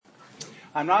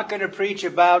I'm not going to preach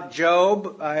about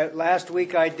Job. Last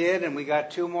week I did, and we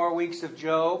got 2 more weeks of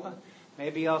Job.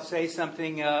 Maybe I'll say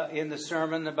something in the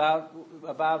sermon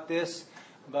about this.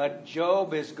 But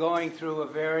Job is going through a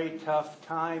very tough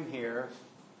time here.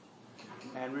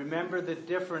 And remember the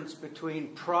difference between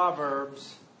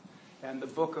Proverbs and the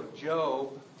book of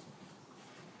Job.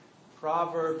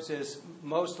 Proverbs is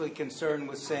mostly concerned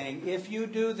with saying, if you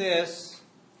do this,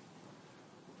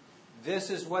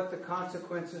 this is what the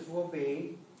consequences will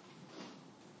be.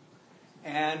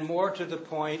 And more to the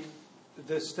point,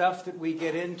 the stuff that we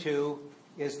get into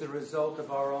is the result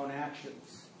of our own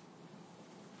actions.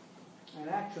 And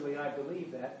actually, I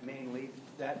believe that mainly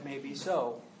that may be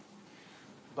so.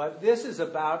 But this is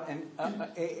about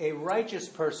a righteous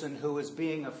person who is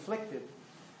being afflicted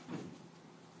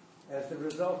as the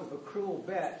result of a cruel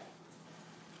bet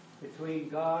between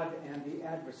God and the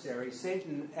adversary.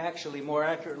 Satan, actually, more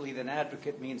accurately than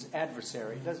advocate, means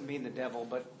adversary. It doesn't mean the devil,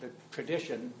 but the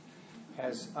tradition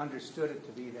has understood it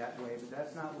to be that way. But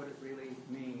that's not what it really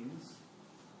means.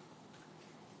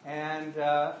 And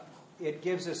it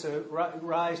gives us a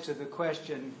rise to the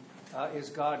question, is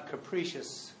God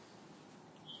capricious?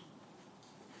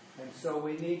 And so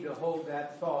we need to hold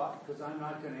that thought, because I'm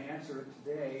not going to answer it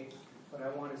today, but I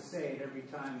want to say it every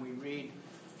time we read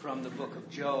from the book of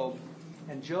Job.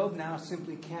 And Job now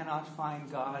simply cannot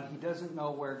find God. He doesn't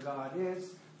know where God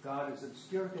is. God is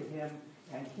obscure to him,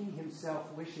 and he himself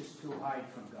wishes to hide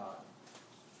from God.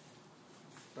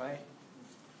 Right?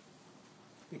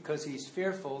 Because he's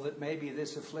fearful that maybe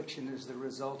this affliction is the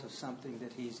result of something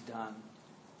that he's done.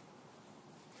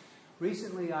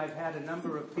 Recently, I've had a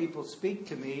number of people speak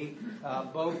to me,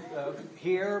 both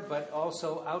here but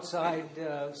also outside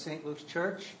St. Luke's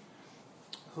Church,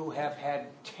 who have had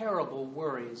terrible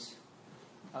worries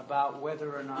about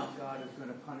whether or not God is going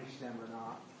to punish them or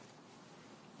not.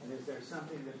 And is there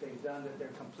something that they've done that they're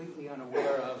completely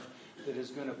unaware of that is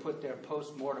going to put their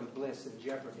post-mortem bliss in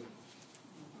jeopardy?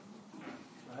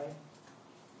 Right?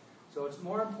 So it's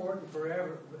more important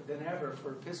than ever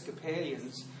for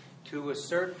Episcopalians to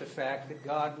assert the fact that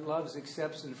God loves,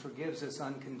 accepts, and forgives us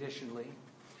unconditionally,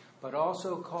 but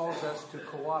also calls us to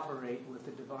cooperate with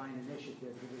the divine initiative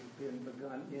that has been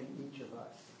begun in each of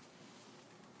us.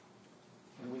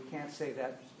 And we can't say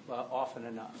that often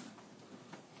enough.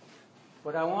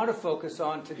 What I want to focus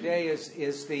on today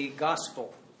is the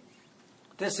gospel.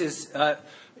 This is,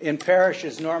 in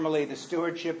parishes, normally the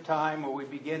stewardship time where we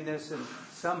begin this, and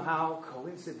somehow,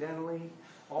 coincidentally,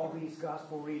 all these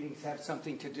gospel readings have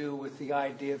something to do with the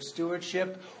idea of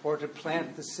stewardship or to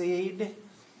plant the seed,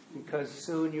 because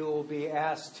soon you will be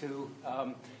asked to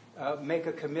make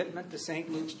a commitment to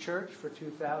St. Luke's Church for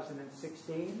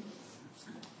 2016.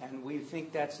 And we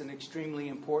think that's an extremely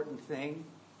important thing.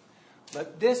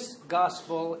 But this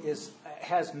gospel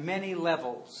has many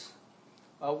levels.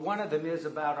 One of them is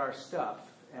about our stuff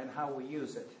and how we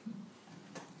use it.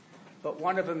 But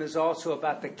one of them is also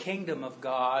about the kingdom of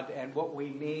God and what we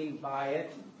mean by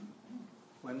it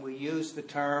when we use the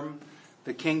term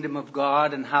the kingdom of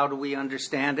God, and how do we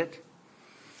understand it.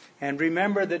 And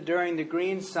remember that during the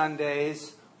Green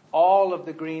Sundays, all of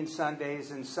the Green Sundays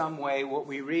in some way, what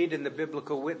we read in the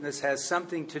Biblical Witness has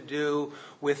something to do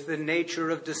with the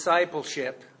nature of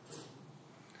discipleship,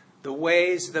 the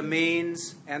ways, the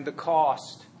means, and the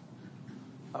cost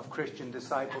of Christian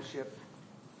discipleship.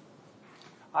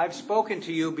 I've spoken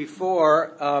to you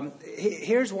before.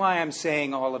 Here's why I'm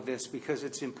saying all of this, because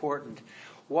it's important.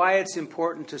 Why it's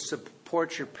important to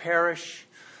support your parish,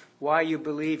 why you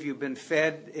believe you've been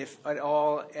fed, if at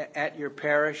all, at your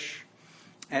parish,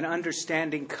 and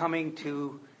understanding coming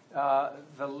to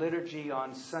the liturgy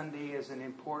on Sunday is an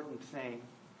important thing.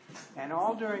 And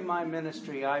all during my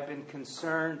ministry, I've been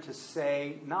concerned to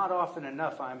say, not often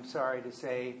enough, I'm sorry to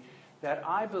say, that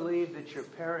I believe that your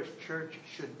parish church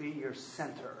should be your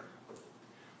center,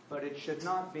 but it should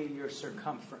not be your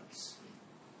circumference.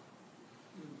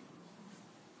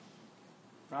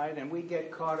 Right? And we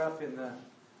get caught up in the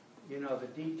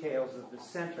details of the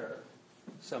center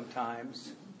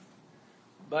sometimes.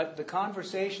 But the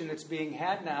conversation that's being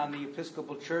had now in the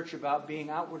Episcopal Church about being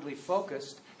outwardly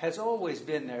focused has always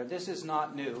been there. This is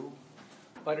not new.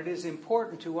 But it is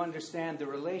important to understand the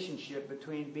relationship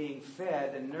between being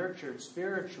fed and nurtured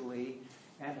spiritually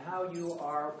and how you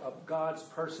are a God's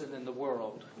person in the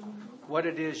world. What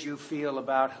it is you feel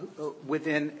about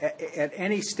within, at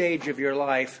any stage of your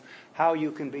life, how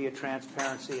you can be a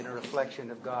transparency and a reflection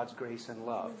of God's grace and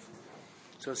love.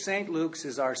 So St. Luke's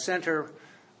is our center,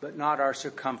 but not our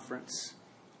circumference.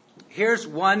 Here's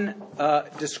one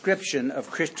description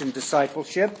of Christian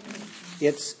discipleship.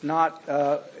 It's not...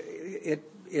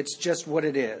 It's just what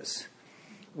it is.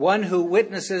 One who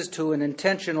witnesses to an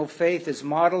intentional faith is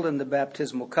modeled in the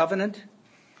baptismal covenant.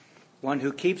 One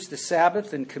who keeps the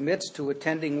Sabbath and commits to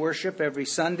attending worship every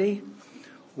Sunday.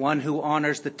 One who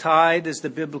honors the tithe as the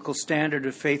biblical standard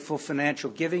of faithful financial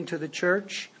giving to the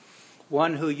church.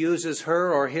 One who uses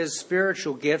her or his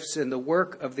spiritual gifts in the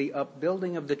work of the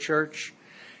upbuilding of the church.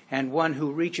 And one who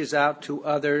reaches out to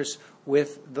others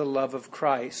with the love of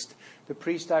Christ. The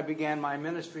priest I began my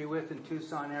ministry with in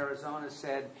Tucson, Arizona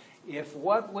said, if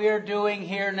what we're doing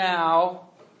here now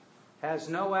has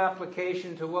no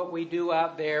application to what we do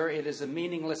out there, it is a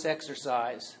meaningless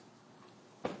exercise.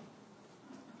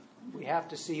 We have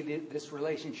to see this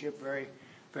relationship very,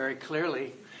 very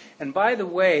clearly. And by the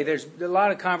way, there's a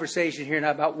lot of conversation here now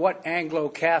about what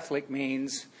Anglo-Catholic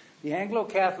means. The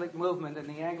Anglo-Catholic movement and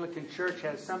the Anglican Church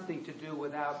has something to do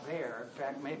with out there. In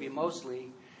fact, maybe mostly,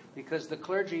 because the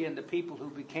clergy and the people who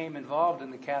became involved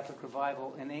in the Catholic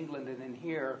revival in England and in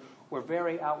here were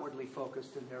very outwardly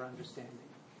focused in their understanding.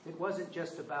 It wasn't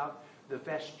just about the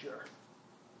vesture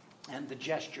and the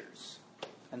gestures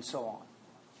and so on.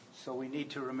 So we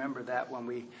need to remember that when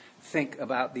we think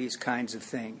about these kinds of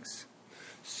things.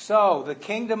 So, the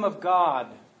kingdom of God.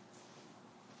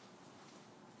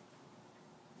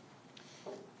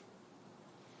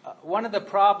 One of the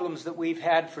problems that we've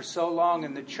had for so long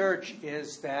in the church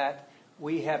is that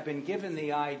we have been given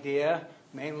the idea,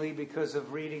 mainly because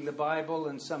of reading the Bible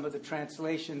and some of the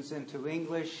translations into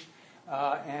English,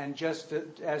 and just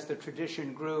as the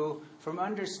tradition grew, from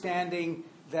understanding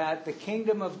that the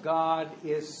kingdom of God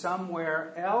is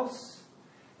somewhere else,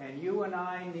 and you and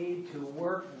I need to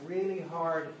work really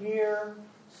hard here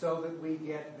so that we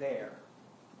get there.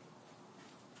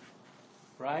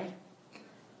 Right?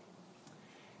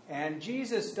 And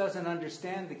Jesus doesn't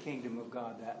understand the kingdom of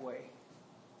God that way.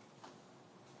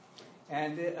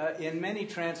 And in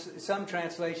some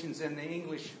translations in the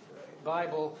English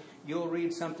Bible, you'll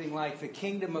read something like, the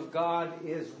kingdom of God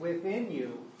is within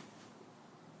you.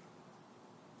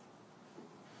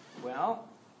 Well,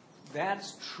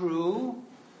 that's true.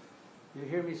 You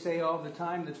hear me say all the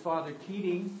time that Father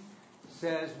Keating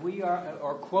says we are,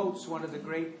 or quotes one of the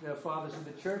great fathers of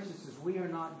the church that says, we are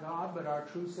not God, but our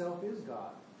true self is God.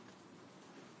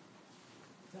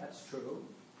 That's true.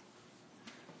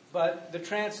 But the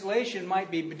translation might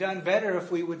be done better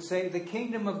if we would say, the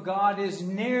kingdom of God is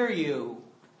near you,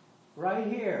 right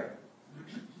here.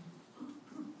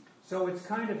 So it's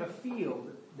kind of a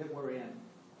field that we're in,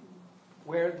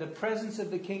 where the presence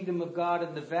of the kingdom of God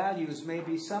and the values may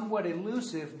be somewhat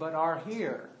elusive, but are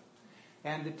here.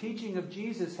 And the teaching of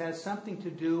Jesus has something to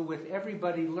do with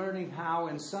everybody learning how,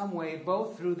 in some way,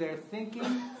 both through their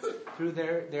thinking, through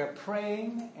their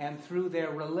praying, and through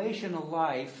their relational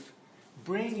life,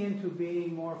 bring into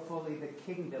being more fully the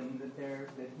kingdom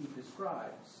that he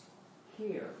describes.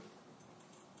 Here.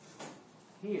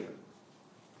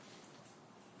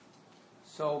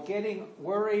 So getting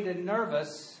worried and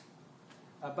nervous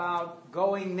about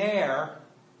going there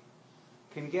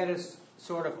can get us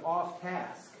sort of off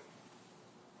task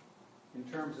in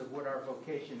terms of what our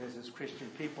vocation is as Christian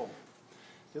people.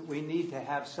 That we need to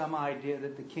have some idea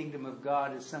that the kingdom of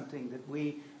God is something that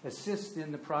we assist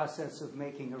in the process of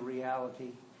making a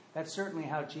reality. That's certainly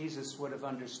how Jesus would have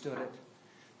understood it.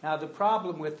 Now, the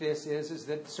problem with this is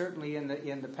that certainly in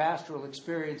the pastoral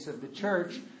experience of the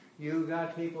church, you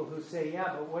got people who say,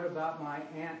 yeah, but what about my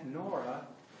Aunt Nora,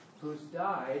 who's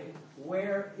died?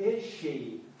 Where is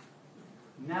she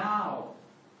now?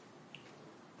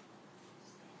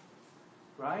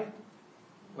 Right?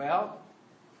 Well,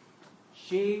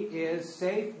 she is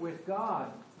safe with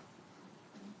God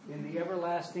in the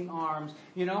everlasting arms.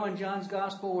 You know, in John's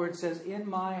Gospel where it says, in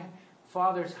my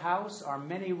Father's house are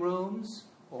many rooms,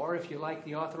 or if you like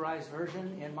the authorized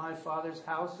version, in my Father's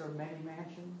house are many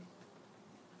mansions,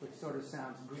 which sort of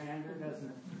sounds grander,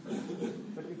 doesn't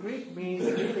it? But the Greek means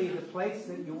really the place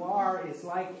that you are is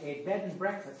like a bed and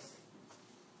breakfast.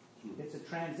 It's a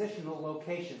transitional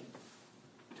location.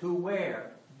 To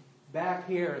where? Back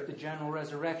here at the general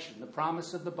resurrection. The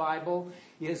promise of the Bible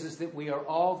is that we are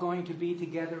all going to be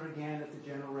together again at the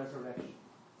general resurrection.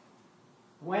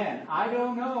 When? I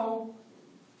don't know.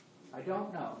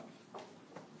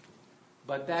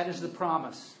 But that is the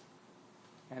promise.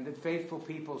 And that faithful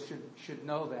people should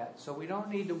know that. So we don't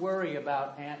need to worry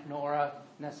about Aunt Nora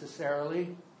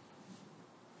necessarily.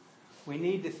 We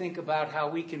need to think about how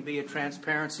we can be a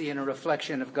transparency and a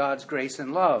reflection of God's grace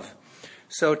and love.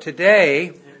 So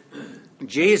today,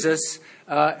 Jesus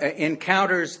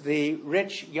encounters the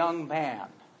rich young man.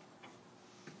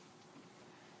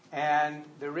 And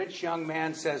the rich young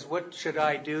man says, what should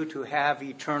I do to have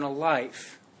eternal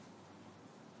life?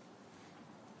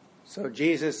 So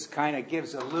Jesus kind of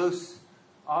gives a loose,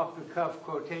 off-the-cuff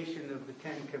quotation of the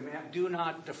Ten Commandments. Do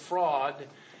not defraud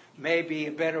may be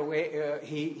a better way.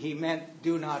 He meant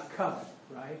do not covet,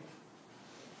 right?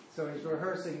 So he's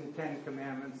rehearsing the Ten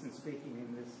Commandments and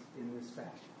speaking in this fashion.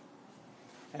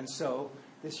 And so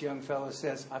this young fellow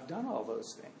says, I've done all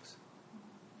those things.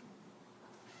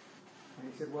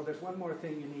 And he said, well, there's one more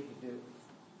thing you need to do.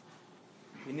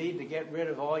 You need to get rid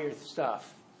of all your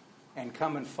stuff and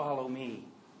come and follow me.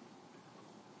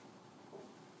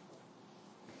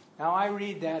 Now I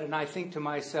read that and I think to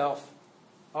myself,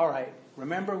 all right,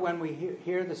 remember when we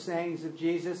hear the sayings of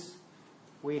Jesus,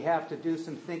 we have to do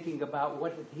some thinking about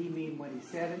what did he mean when he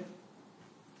said it?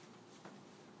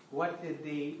 What did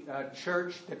the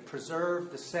church that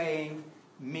preserved the saying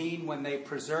mean when they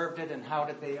preserved it, and how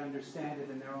did they understand it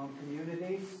in their own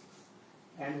communities?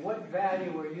 And what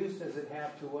value or use does it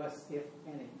have to us, if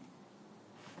any?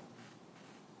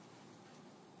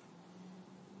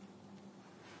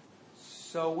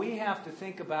 So we have to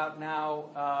think about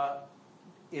now,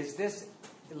 is this,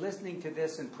 listening to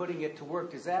this and putting it to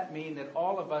work, does that mean that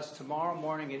all of us tomorrow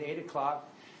morning at 8 o'clock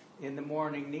in the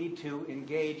morning need to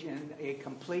engage in a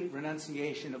complete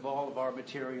renunciation of all of our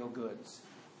material goods?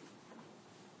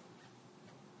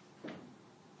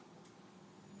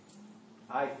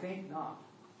 I think not.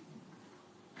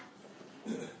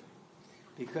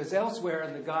 Because elsewhere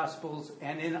in the Gospels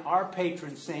and in our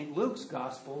patron St. Luke's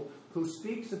Gospel, who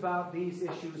speaks about these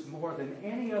issues more than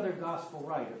any other Gospel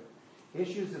writer,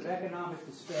 issues of economic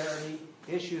disparity,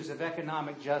 issues of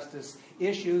economic justice,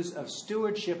 issues of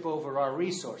stewardship over our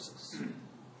resources.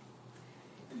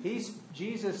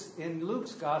 Jesus in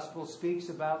Luke's Gospel speaks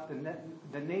about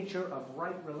the nature of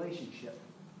right relationship.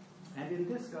 And in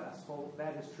this Gospel,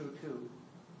 that is true too.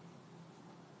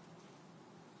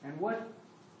 And what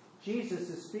Jesus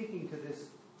is speaking to this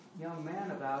young man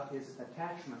about is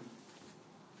attachment.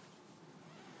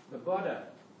 The Buddha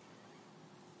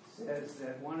says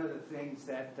that one of the things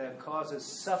that causes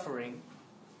suffering,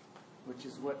 which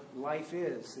is what life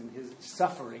is in his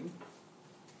suffering,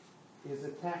 is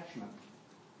attachment.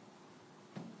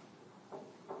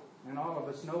 And all of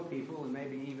us know people, and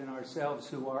maybe even ourselves,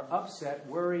 who are upset,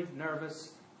 worried,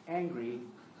 nervous, angry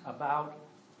about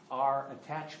our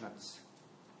attachments.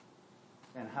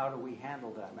 And how do we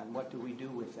handle them? And what do we do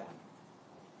with them?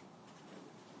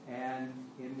 And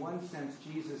in one sense,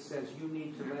 Jesus says you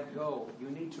need to let go. You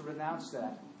need to renounce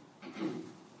that.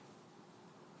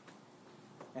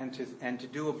 And to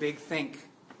do a big think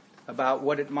about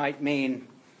what it might mean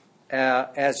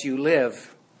as you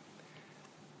live.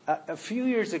 A few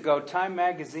years ago, Time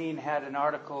magazine had an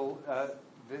article.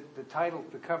 The title,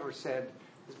 the cover said,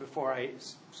 this is before I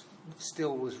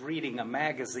still was reading a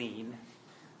magazine.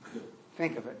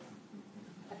 Think of it.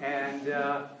 And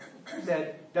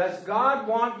said, does God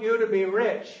want you to be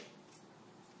rich?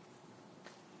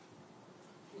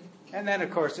 And then,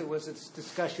 of course, it was a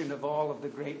discussion of all of the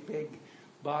great big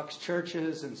box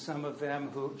churches, and some of them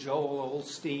who, Joel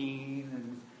Osteen,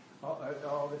 and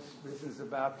all this business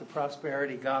about the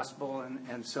prosperity gospel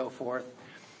and so forth.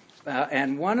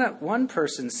 And one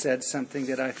person said something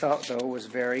that I thought, though, was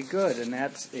very good, and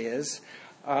that is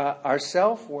our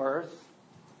self-worth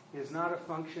is not a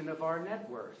function of our net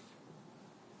worth.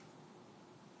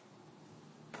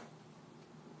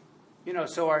 You know,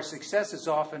 so our successes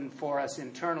often for us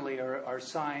internally are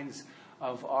signs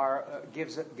of our,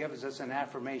 gives us an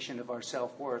affirmation of our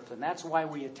self-worth. And that's why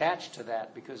we attach to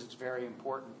that, because it's very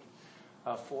important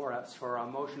for us, for our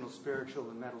emotional, spiritual,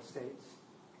 and mental states,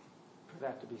 for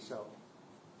that to be so.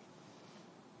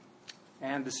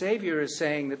 And the Savior is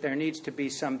saying that there needs to be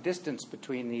some distance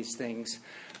between these things.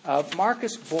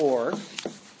 Marcus Borg,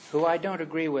 who I don't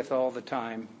agree with all the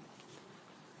time,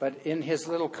 but in his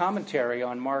little commentary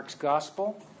on Mark's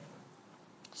Gospel,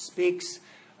 speaks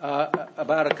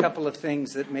about a couple of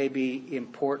things that may be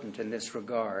important in this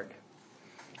regard.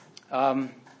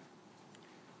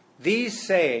 These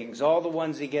sayings, all the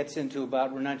ones he gets into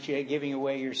about renunciate, giving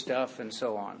away your stuff, and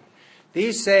so on,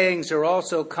 these sayings are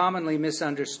also commonly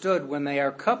misunderstood when they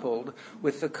are coupled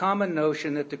with the common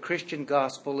notion that the Christian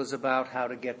gospel is about how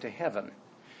to get to heaven.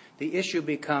 The issue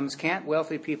becomes, can't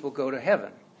wealthy people go to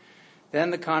heaven? Then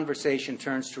the conversation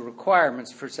turns to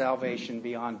requirements for salvation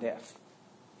beyond death.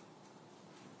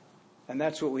 And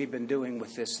that's what we've been doing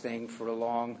with this thing for a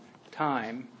long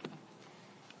time.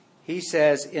 He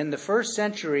says, in the first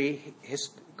century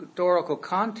historical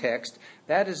context,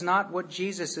 that is not what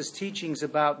Jesus' teachings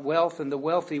about wealth and the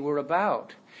wealthy were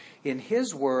about. In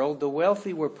his world, the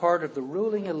wealthy were part of the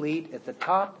ruling elite at the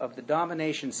top of the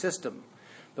domination system.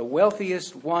 the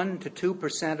wealthiest 1 to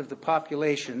 2% of the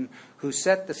population who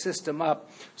set the system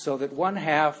up so that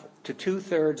 1/2 to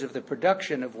 2/3 of the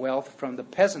production of wealth from the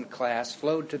peasant class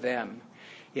flowed to them.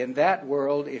 In that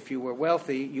world, if you were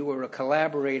wealthy, you were a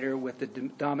collaborator with the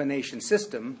domination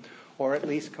system, or at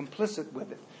least complicit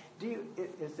with it.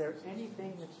 Is there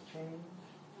anything that's changed?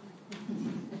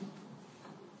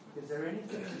 Is there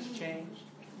anything that's changed?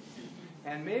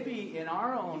 And maybe in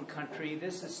our own country,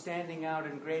 this is standing out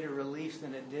in greater relief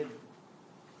than it did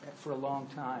for a long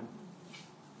time.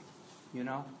 You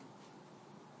know?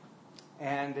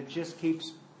 And it just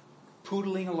keeps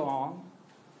poodling along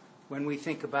when we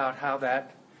think about how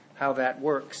that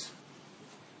works.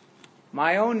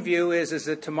 My own view is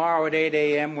that tomorrow at 8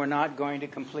 a.m. we're not going to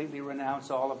completely renounce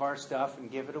all of our stuff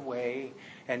and give it away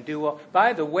and do all.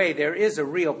 By the way, there is a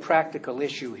real practical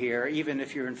issue here, even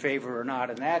if you're in favor or not,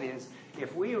 and that is,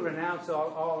 if we renounce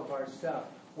all of our stuff,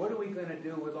 what are we going to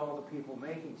do with all the people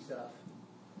making stuff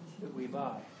that we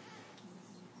buy?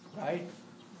 Right?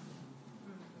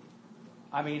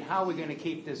 I mean, how are we going to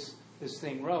keep this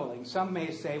thing rolling? Some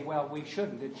may say, well, we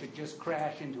shouldn't. It should just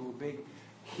crash into a big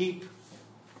heap.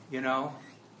 You know,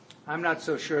 I'm not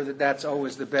so sure that that's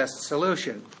always the best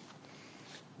solution.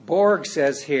 Borg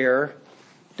says here,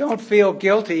 don't feel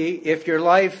guilty if your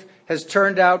life has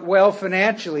turned out well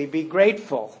financially. Be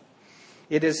grateful.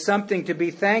 It is something to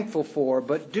be thankful for,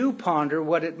 but do ponder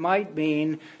what it might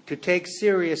mean to take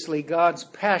seriously God's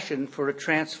passion for a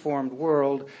transformed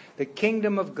world, the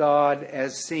kingdom of God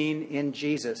as seen in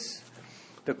Jesus.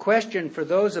 The question for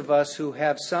those of us who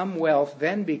have some wealth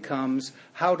then becomes,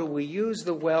 how do we use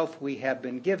the wealth we have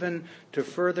been given to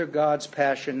further God's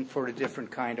passion for a different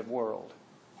kind of world?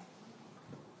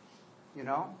 You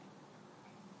know?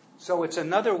 So it's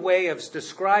another way of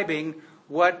describing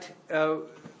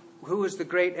who is the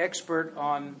great expert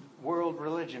on world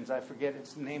religions? I forget,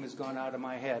 its name has gone out of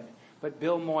my head. But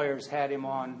Bill Moyers had him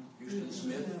on. Houston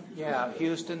Smith? Yeah,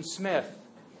 Houston Smith.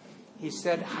 He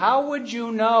said, how would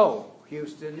you know,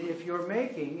 Houston, if you're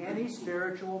making any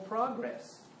spiritual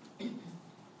progress?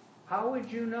 How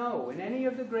would you know? In any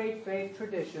of the great faith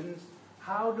traditions,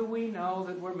 how do we know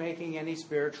that we're making any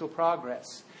spiritual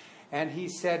progress? And he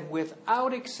said,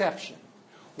 without exception,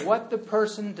 what the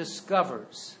person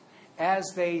discovers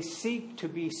as they seek to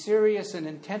be serious and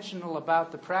intentional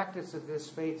about the practice of this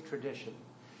faith tradition,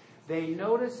 they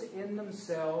notice in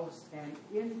themselves an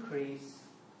increase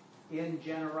in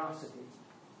generosity.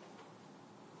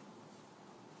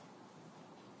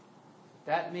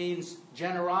 That means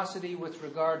generosity with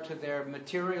regard to their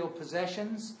material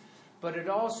possessions, but it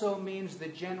also means the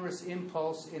generous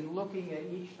impulse in looking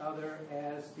at each other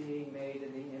as being made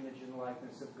in the image and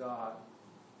likeness of God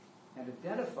and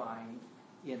identifying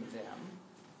in them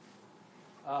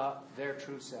their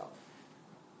true self.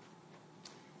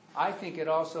 I think it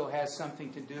also has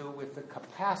something to do with the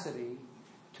capacity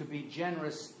to be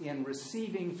generous in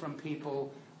receiving from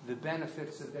people the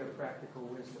benefits of their practical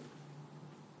wisdom.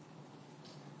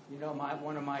 You know,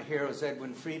 one of my heroes,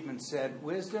 Edwin Friedman, said,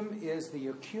 wisdom is the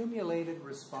accumulated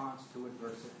response to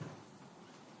adversity.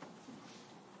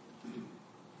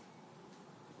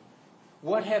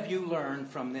 What have you learned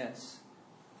from this?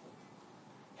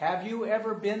 Have you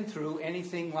ever been through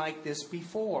anything like this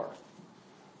before?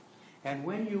 And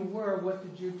when you were, what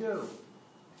did you do?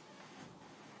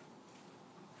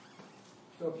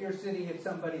 So if you're sitting at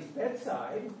somebody's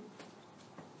bedside,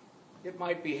 it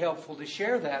might be helpful to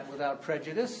share that without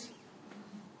prejudice.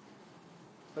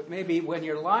 But maybe when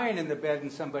you're lying in the bed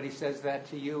and somebody says that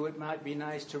to you, it might be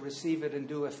nice to receive it and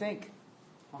do a think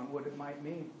on what it might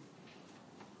mean.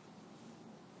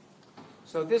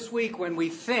 So this week when we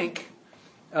think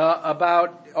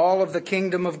about all of the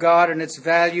kingdom of God and its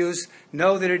values,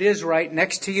 know that it is right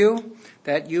next to you,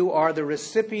 that you are the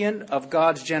recipient of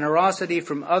God's generosity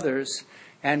from others,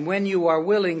 and when you are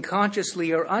willing,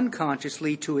 consciously or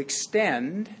unconsciously, to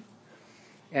extend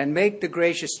and make the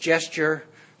gracious gesture,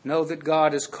 know that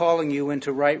God is calling you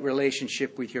into right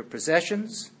relationship with your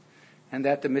possessions, and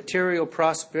that the material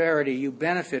prosperity you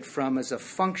benefit from is a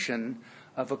function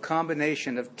of a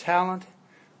combination of talent,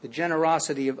 the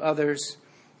generosity of others,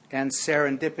 and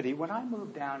serendipity. When I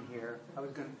moved down here,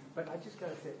 but I just got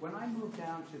to say, when I moved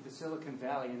down to the Silicon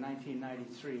Valley in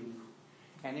 1993,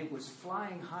 and it was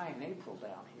flying high in April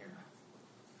down here,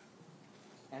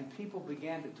 and people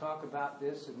began to talk about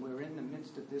this, and we're in the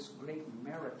midst of this great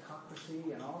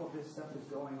meritocracy, and all of this stuff is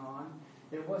going on,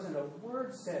 there wasn't a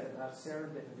word said about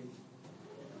serendipity.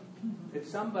 That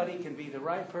somebody can be the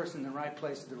right person in the right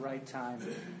place at the right time.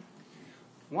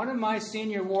 One of my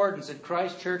senior wardens at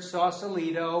Christ Church,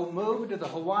 Sausalito, moved to the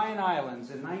Hawaiian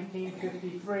Islands in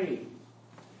 1953.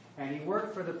 And he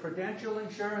worked for the Prudential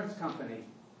Insurance Company,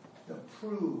 the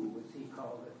Pru, as he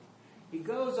called it. He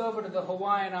goes over to the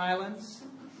Hawaiian Islands,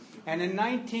 and in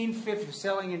 1950,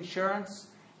 selling insurance,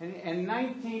 and in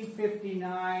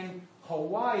 1959,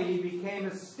 Hawaii became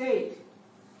a state.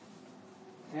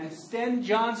 And Sten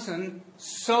Johnson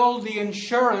sold the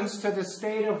insurance to the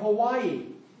state of Hawaii.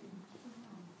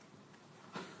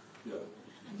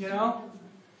 You know?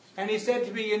 And he said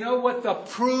to me, you know what the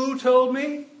Pru told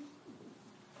me?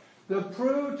 The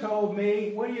Pru told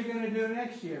me, what are you going to do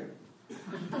next year?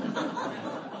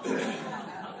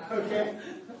 Okay?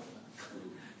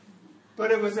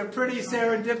 But it was a pretty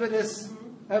serendipitous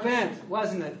event,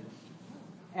 wasn't it?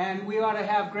 And we ought to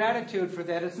have gratitude for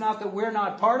that. It's not that we're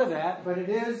not part of that, but it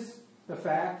is the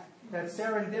fact that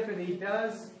serendipity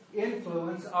does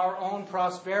influence our own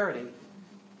prosperity.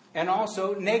 And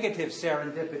also negative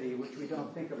serendipity, which we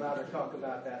don't think about or talk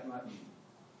about that much.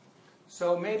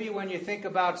 So maybe when you think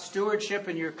about stewardship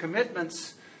and your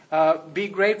commitments, be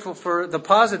grateful for the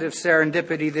positive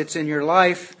serendipity that's in your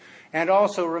life. And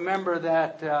also remember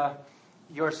that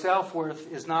your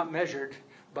self-worth is not measured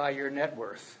by your net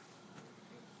worth.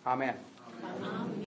 Amen.